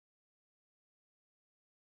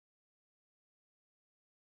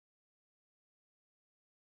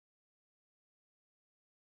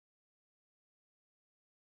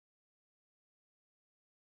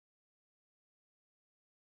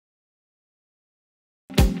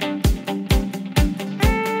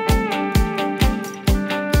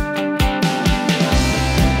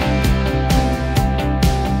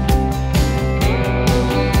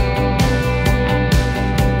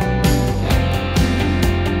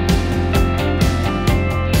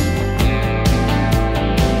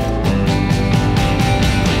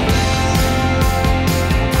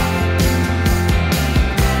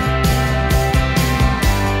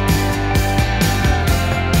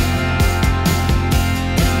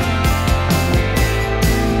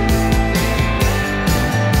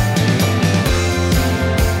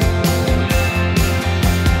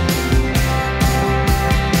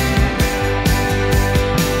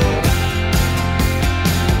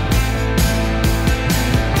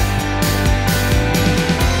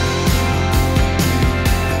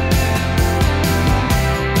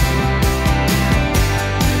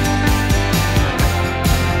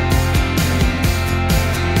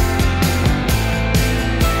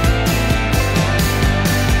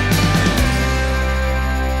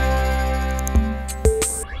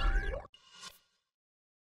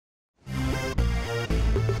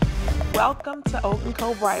Welcome to Oak &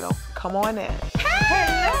 Co Bridal. Come on in.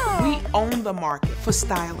 Hello! We own the market for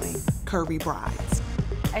styling curvy brides.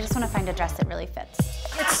 I just want to find a dress that really fits.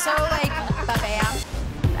 It's so like bam.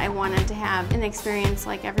 I wanted to have an experience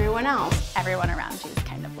like everyone else. Everyone around you is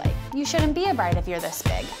kind of like, you shouldn't be a bride if you're this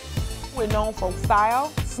big. We're known for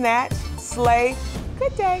style, snatch, slay.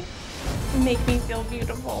 Good day. Make me feel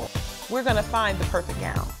beautiful. We're gonna find the perfect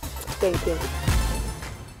gown. Thank you.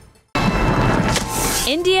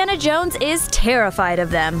 Indiana Jones is terrified of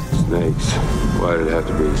them. Snakes. Why did it have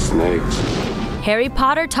to be snakes? Harry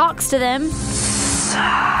Potter talks to them.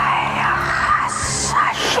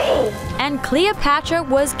 And Cleopatra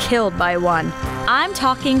was killed by one. I'm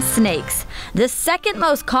talking snakes, the second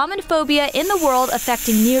most common phobia in the world,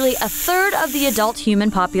 affecting nearly a third of the adult human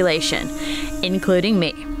population, including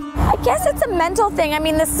me. I guess it's a mental thing. I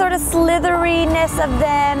mean, this sort of slitheriness of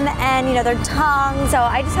them and, you know, their tongue. So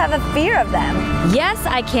I just have a fear of them. Yes,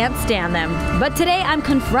 I can't stand them. But today I'm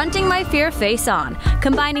confronting my fear face on,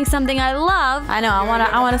 combining something I love. I know, I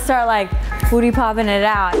wanna start like booty popping it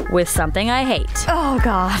out. With something I hate. Oh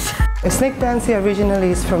God. Snake dancing originally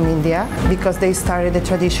is from India because they started the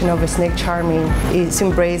tradition of snake charming. It's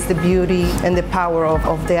embraced the beauty and the power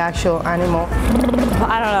of the actual animal.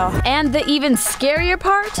 I don't know. And the even scarier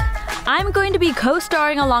part? I'm going to be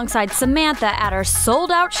co-starring alongside Samantha at our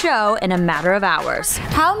sold-out show in a matter of hours.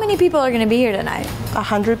 How many people are gonna be here tonight?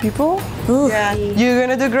 100 people? Ooh. Yeah, you're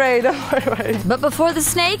gonna do great, don't worry about it. But before the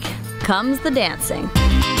snake comes the dancing.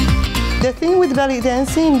 The thing with belly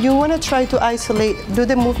dancing, you want to try to isolate, do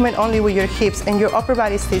the movement only with your hips and your upper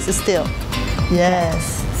body stays still.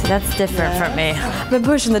 Yes. See, that's different from me. I've been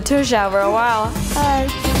pushing the tush out for a while. Hi.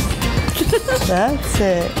 That's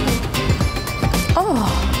it.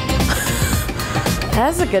 Oh.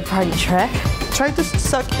 That's a good party trick. Try to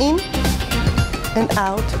suck in and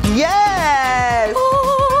out. Yes! Oh.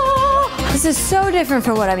 This is so different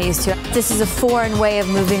from what I'm used to. This is a foreign way of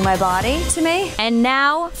moving my body to me. And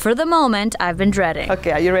now, for the moment I've been dreading.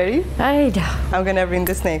 Okay, are you ready? I'm gonna bring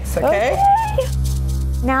the snakes, okay?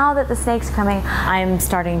 Now that the snake's coming, I'm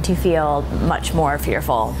starting to feel much more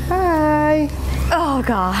fearful. Hi. Oh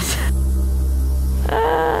God.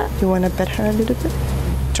 You wanna pet her a little bit?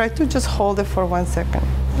 Try to just hold it for 1 second.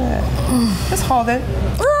 Just hold it.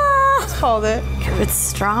 Just hold it. It's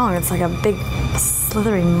strong. It's like a big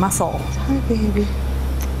slithery muscle. Hi, baby.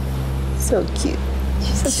 So cute.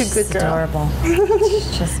 She's such a good girl. Adorable.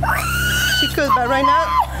 She could, but right now,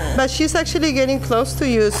 but she's actually getting close to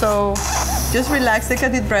you, so just relax, take a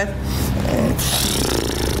deep breath.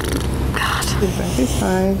 God. Deep breath is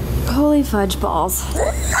fine. Holy fudge balls.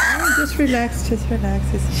 Just relax, just relax.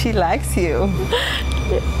 She likes you.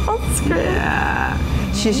 That's great. Yeah.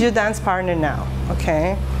 She's your dance partner now,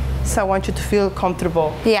 okay? So I want you to feel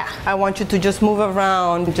comfortable. Yeah. I want you to just move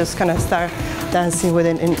around, just kind of start dancing with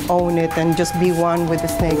it and own it and just be one with the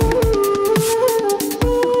snake.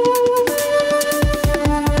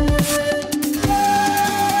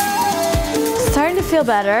 Starting to feel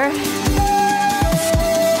better.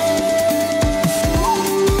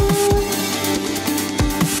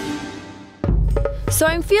 So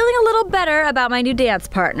I'm feeling a little better about my new dance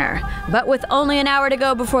partner. But with only an hour to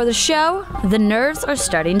go before the show, the nerves are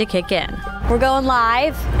starting to kick in. We're going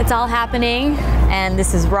live. It's all happening. And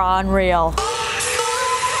this is raw and real.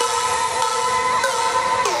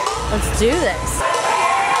 Let's do this.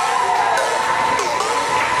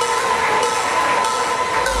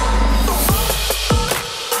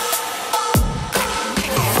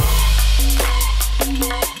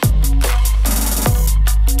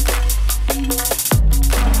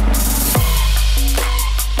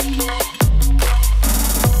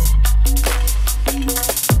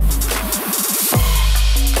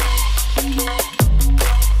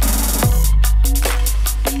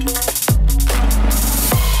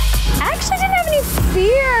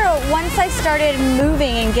 Once I started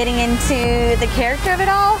moving and getting into the character of it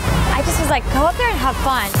all, I just was like, go up there and have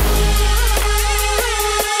fun.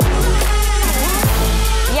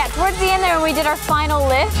 Yeah, towards the end there when we did our final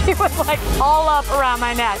lift, it was like all up around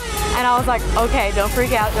my neck. And I was like, okay, don't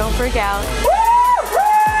freak out, don't freak out.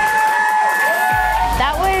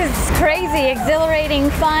 That was crazy, exhilarating,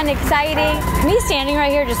 fun, exciting. Me standing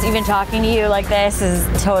right here, just even talking to you like this is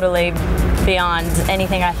totally beyond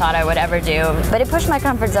anything I thought I would ever do. But it pushed my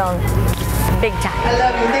comfort zone big time. I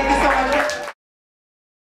love you. Thank you so much.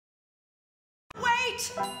 Wait!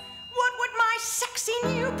 What would my sexy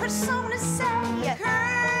new persona say?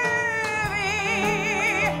 Curvy!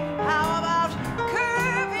 How about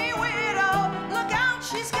curvy widow? Look out,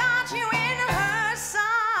 she's got you in her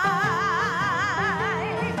sights.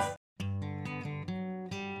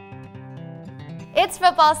 It's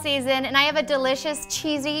football season, and I have a delicious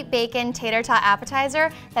cheesy bacon tater tot appetizer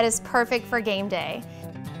that is perfect for game day.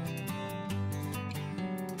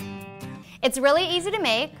 It's really easy to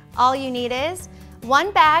make. All you need is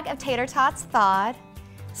 1 bag of tater tots thawed,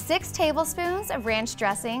 6 tablespoons of ranch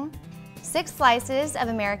dressing, 6 slices of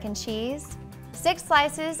American cheese, 6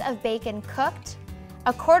 slices of bacon cooked,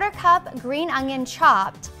 1/4 cup green onion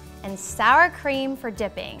chopped, and sour cream for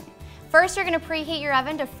dipping. First, you're gonna preheat your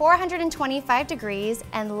oven to 425 degrees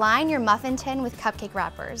and line your muffin tin with cupcake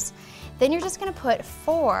wrappers. Then you're just gonna put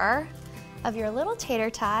 4 of your little tater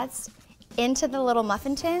tots into the little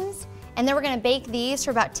muffin tins, and then we're gonna bake these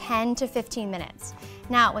for about 10 to 15 minutes.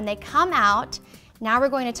 Now, when they come out, now we're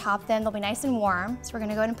going to top them. They'll be nice and warm. So we're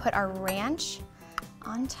gonna go ahead and put our ranch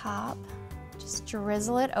on top. Just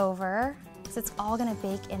drizzle it over, because it's all gonna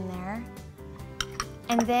bake in there.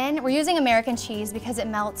 And then we're using American cheese because it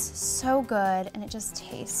melts so good and it just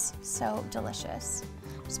tastes so delicious.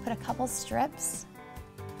 Just put a couple strips.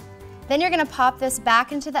 Then you're gonna pop this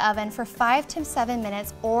back into the oven for 5 to 7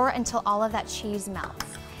 minutes or until all of that cheese melts.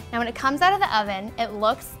 Now when it comes out of the oven, it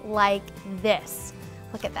looks like this.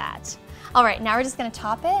 Look at that. All right, now we're just gonna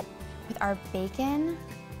top it with our bacon.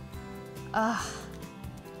 Ugh,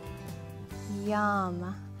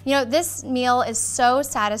 yum. You know, this meal is so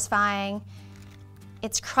satisfying.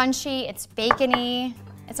 It's crunchy, it's bacony.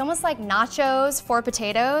 It's almost like nachos for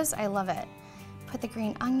potatoes. I love it. Put the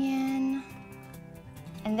green onion,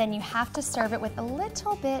 and then you have to serve it with a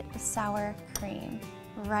little bit of sour cream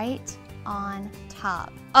right on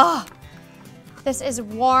top. Oh, this is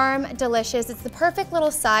warm, delicious. It's the perfect little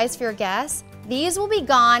size for your guests. These will be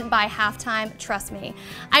gone by halftime, trust me.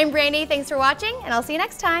 I'm Brandy, thanks for watching, and I'll see you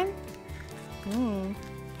next time.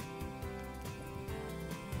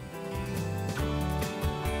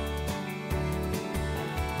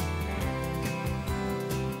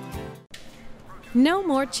 No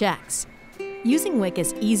more checks. Using WIC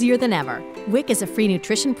is easier than ever. WIC is a free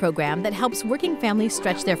nutrition program that helps working families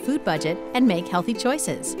stretch their food budget and make healthy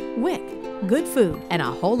choices. WIC, good food and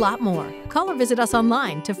a whole lot more. Call or visit us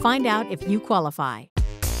online to find out if you qualify.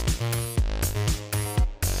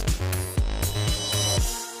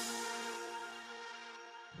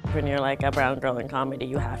 When you're like a brown girl in comedy,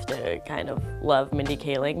 you have to kind of love Mindy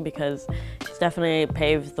Kaling because she's definitely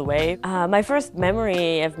paved the way. My first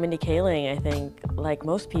memory of Mindy Kaling, I think, like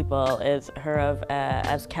most people, is her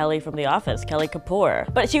as Kelly from The Office, Kelly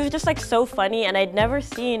Kapoor. But she was just like so funny, and I'd never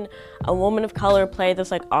seen a woman of color play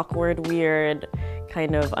this like awkward, weird,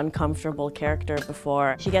 kind of uncomfortable character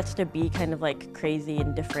before. She gets to be kind of like crazy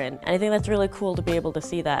and different. And I think that's really cool to be able to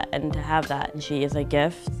see that and to have that. And she is a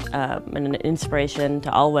gift and an inspiration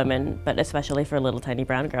to all women, but especially for little tiny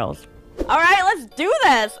brown girls. All right, let's do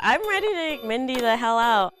this. I'm ready to take Mindy the hell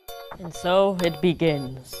out. And so it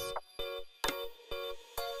begins.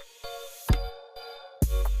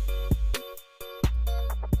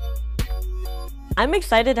 I'm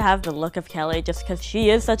excited to have the look of Kelly just because she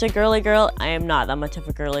is such a girly girl. I am not that much of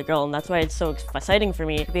a girly girl, and that's why it's so exciting for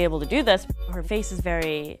me to be able to do this. Her face is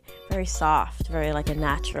very, very soft, very like a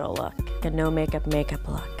natural look, like a no makeup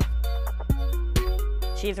look.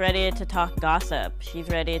 She's ready to talk gossip. She's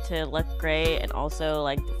ready to look great and also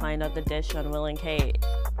like find out the dish on Will and Kate.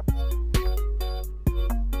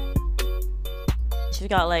 She's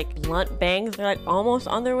got like blunt bangs. They're like almost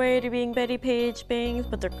on their way to being Betty Page bangs,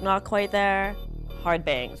 but they're not quite there. Hard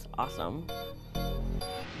bangs, awesome.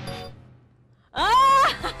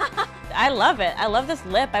 Ah! I love it. I love this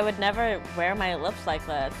lip. I would never wear my lips like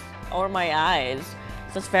this, or my eyes.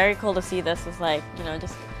 So it's very cool to see this as like, you know,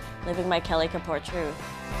 just living my Kelly Kapoor truth.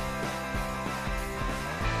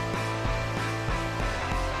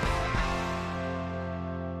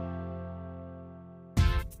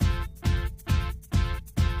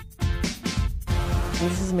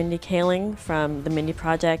 This is Mindy Kaling from The Mindy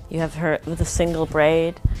Project. You have her with a single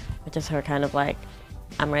braid, which is her kind of like,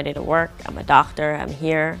 I'm ready to work, I'm a doctor, I'm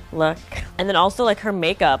here, look. And then also like her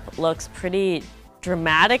makeup looks pretty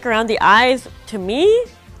dramatic around the eyes to me,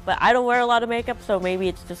 but I don't wear a lot of makeup, so maybe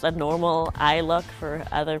it's just a normal eye look for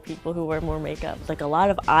other people who wear more makeup. It's like a lot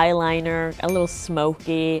of eyeliner, a little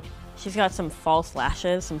smoky. She's got some false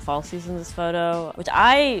lashes, some falsies in this photo, which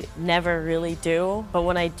I never really do, but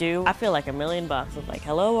when I do, I feel like $1,000,000. It's like,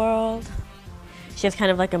 hello world. She has kind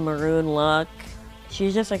of like a maroon look.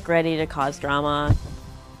 She's just like ready to cause drama.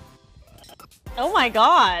 Oh my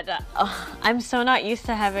God. Oh, I'm so not used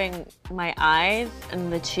to having my eyes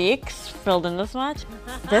and the cheeks filled in this much.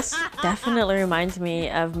 This definitely reminds me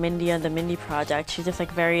of Mindy on The Mindy Project. She's just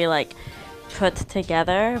like very like put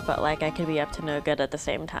together, but like I could be up to no good at the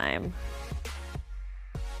same time.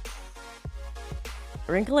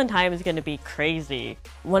 Wrinkle in Time is gonna be crazy.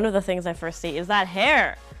 One of the things I first see is that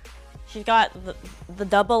hair. She's got the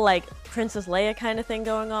double like Princess Leia kind of thing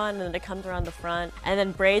going on, and then it comes around the front, and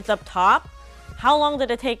then braids up top. How long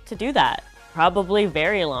did it take to do that? Probably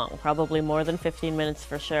very long, probably more than 15 minutes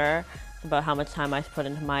for sure. About how much time I put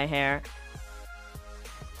into my hair.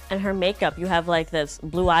 And her makeup, you have like this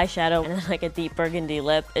blue eyeshadow and then like a deep burgundy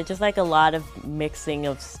lip. It's just like a lot of mixing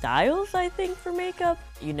of styles, I think, for makeup.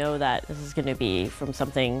 You know that this is gonna be from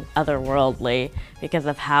something otherworldly because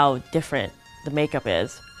of how different the makeup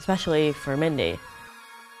is, especially for Mindy.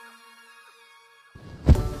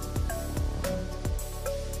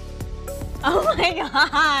 Oh my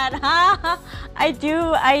god!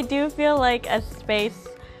 I do feel like a space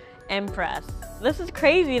empress. This is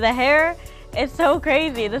crazy. The hair is so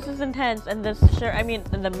crazy. This is intense. And this shirt, I mean,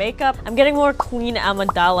 the makeup, I'm getting more Queen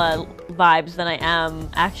Amidala vibes than I am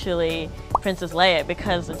actually Princess Leia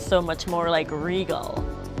because it's so much more like regal.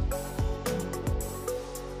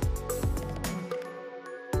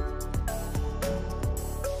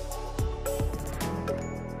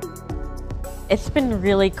 It's been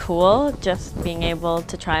really cool just being able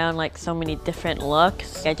to try on like so many different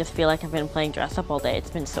looks. I just feel like I've been playing dress up all day. It's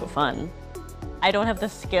been so fun. I don't have the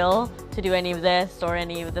skill to do any of this or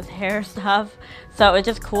any of this hair stuff, so it's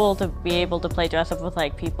just cool to be able to play dress up with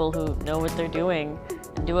like people who know what they're doing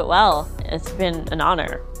and do it well. It's been an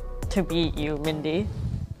honor to meet you, Mindy.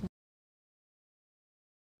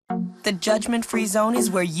 The judgment-free zone is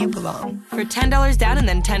where you belong. For $10 down and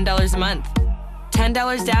then $10 a month.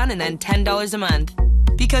 $10 down and then $10 a month.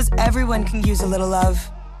 Because everyone can use a little love.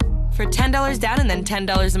 For $10 down and then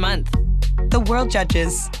 $10 a month. The world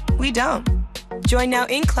judges. We don't. Join now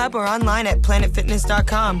in club or online at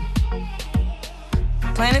planetfitness.com.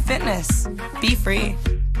 Planet Fitness. Be free.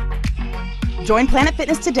 Join Planet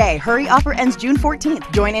Fitness today. Hurry, offer ends June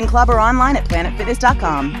 14th. Join in club or online at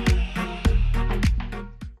planetfitness.com.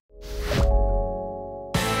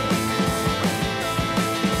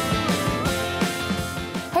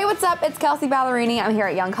 Hey, what's up? It's Kelsey Ballerini. I'm here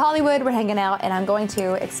at Young Hollywood. We're hanging out, and I'm going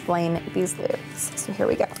to explain these lyrics. So here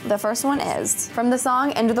we go. The first one is, from the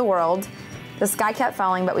song End of the World, the sky kept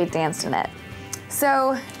falling, but we danced in it.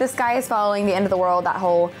 So the sky is following the end of the world. That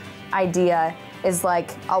whole idea is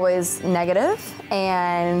like always negative,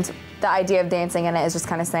 and the idea of dancing in it is just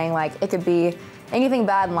kind of saying like it could be anything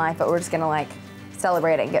bad in life, but we're just gonna like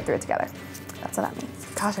celebrate it and get through it together. That's what that means.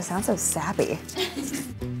 Gosh, I sound so sappy.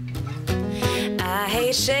 I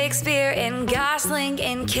hate Shakespeare and Gosling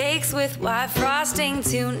and cakes with white frosting,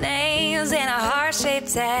 2 names and a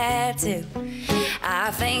heart-shaped tattoo.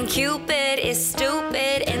 I think Cupid is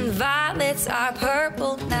stupid and violets are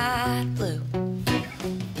purple, not blue.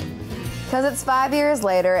 Because it's 5 years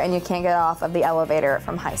later and you can't get off of the elevator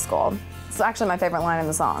from high school. It's actually my favorite line in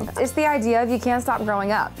the song. It's the idea of you can't stop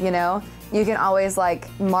growing up, you know? You can always like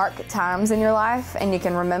mark times in your life and you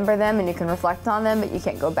can remember them and you can reflect on them, but you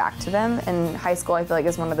can't go back to them. And high school, I feel like,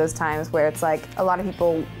 is one of those times where it's like a lot of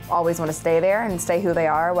people always want to stay there and stay who they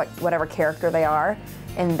are, whatever character they are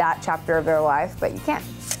in that chapter of their life, but you can't.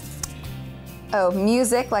 Oh,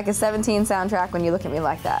 music like a 17 soundtrack when you look at me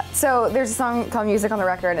like that. So there's a song called Music on the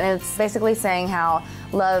record, and it's basically saying how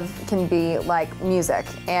love can be like music.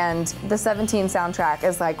 And the 17 soundtrack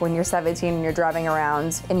is like when you're 17 and you're driving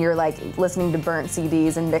around and you're like listening to burnt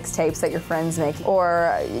CDs and mixtapes that your friends make,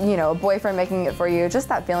 or you know, a boyfriend making it for you, just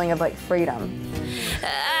that feeling of like freedom.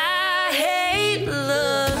 I hate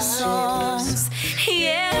love songs,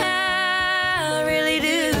 yeah, I really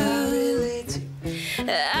do.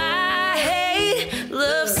 I hate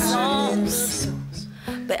love songs,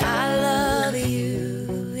 but I love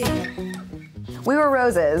you, yeah. We Were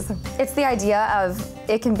Roses. It's the idea of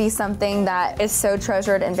it can be something that is so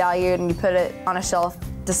treasured and valued and you put it on a shelf,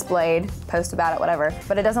 displayed, post about it, whatever,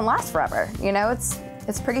 but it doesn't last forever. You know, it's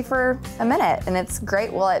pretty for a minute and it's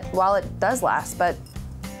great while it does last, but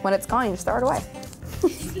when it's gone, you just throw it away.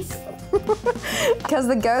 Because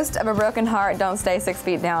the ghost of a broken heart don't stay 6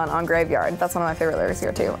 feet down on Graveyard. That's one of my favorite lyrics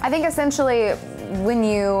here too. I think essentially when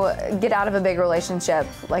you get out of a big relationship,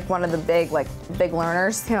 like one of the big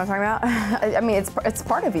learners, you know what I'm talking about? I mean, it's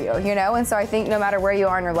part of you, you know? And so I think no matter where you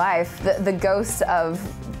are in your life, the ghost of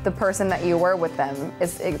the person that you were with them,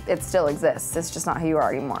 it still exists. It's just not who you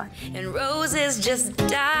are anymore. And roses just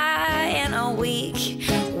die in a week.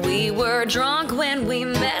 We were drunk when we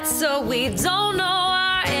met, so we don't know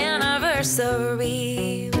our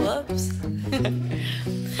anniversary. Whoops.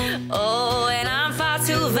 Oh, and I'm far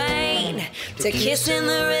too vain to kiss in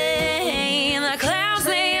the rain. The clouds,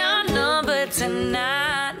 they are numbered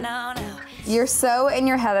tonight. No, no. You're so in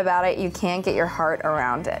your head about it, you can't get your heart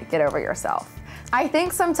around it. Get over yourself. I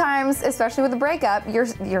think sometimes, especially with a breakup,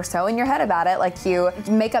 you're so in your head about it, like you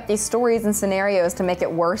make up these stories and scenarios to make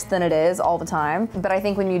it worse than it is all the time. But I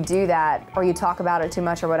think when you do that, or you talk about it too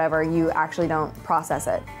much or whatever, you actually don't process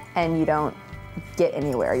it, and you don't get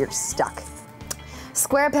anywhere, you're just stuck.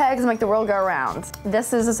 Square pegs make the world go round.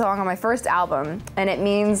 This is a song on my first album, and it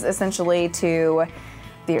means essentially to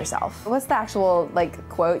be yourself. What's the actual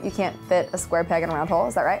quote? You can't fit a square peg in a round hole,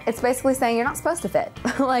 is that right? It's basically saying you're not supposed to fit.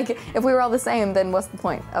 Like, if we were all the same, then what's the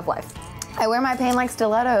point of life? I wear my pain like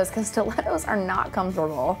stilettos, because stilettos are not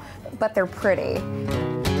comfortable, but they're pretty.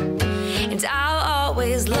 And I'll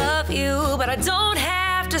always love you, but I don't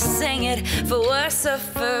have to sing it. For worse or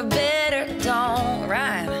for better, don't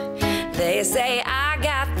rhyme. They say I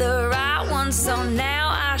got the right one, so now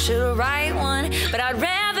I should write one. But I'd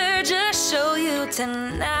rather just show you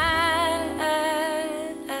tonight.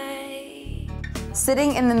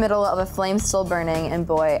 Sitting in the middle of a flame still burning, and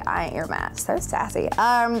boy, I ain't your match. So sassy.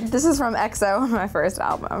 This is from EXO, my first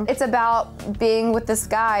album. It's about being with this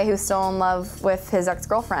guy who's still in love with his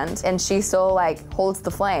ex-girlfriend, and she still holds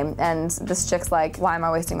the flame, and this chick's like, why am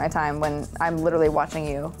I wasting my time when I'm literally watching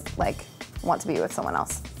you want to be with someone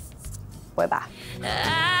else? Boy, bye.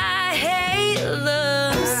 I hate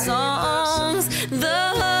love songs,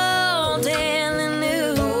 the old and the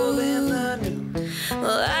new.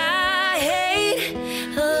 Well, I hate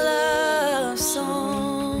love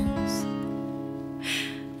songs,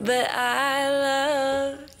 but I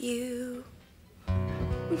love you.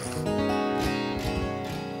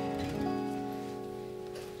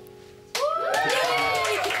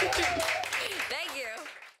 Thank you.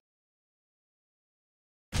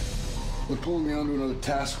 They're pulling me onto another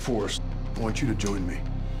task force. I want you to join me.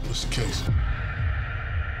 What's the case?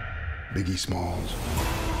 Biggie Smalls.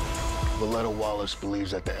 Valletta Wallace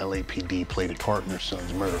believes that the LAPD played a part in her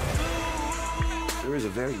son's murder. There is a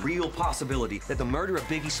very real possibility that the murder of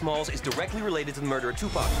Biggie Smalls is directly related to the murder of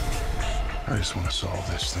Tupac. I just want to solve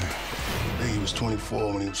this thing. Biggie was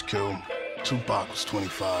 24 when he was killed. Tupac was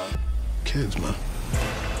 25. Kids, man.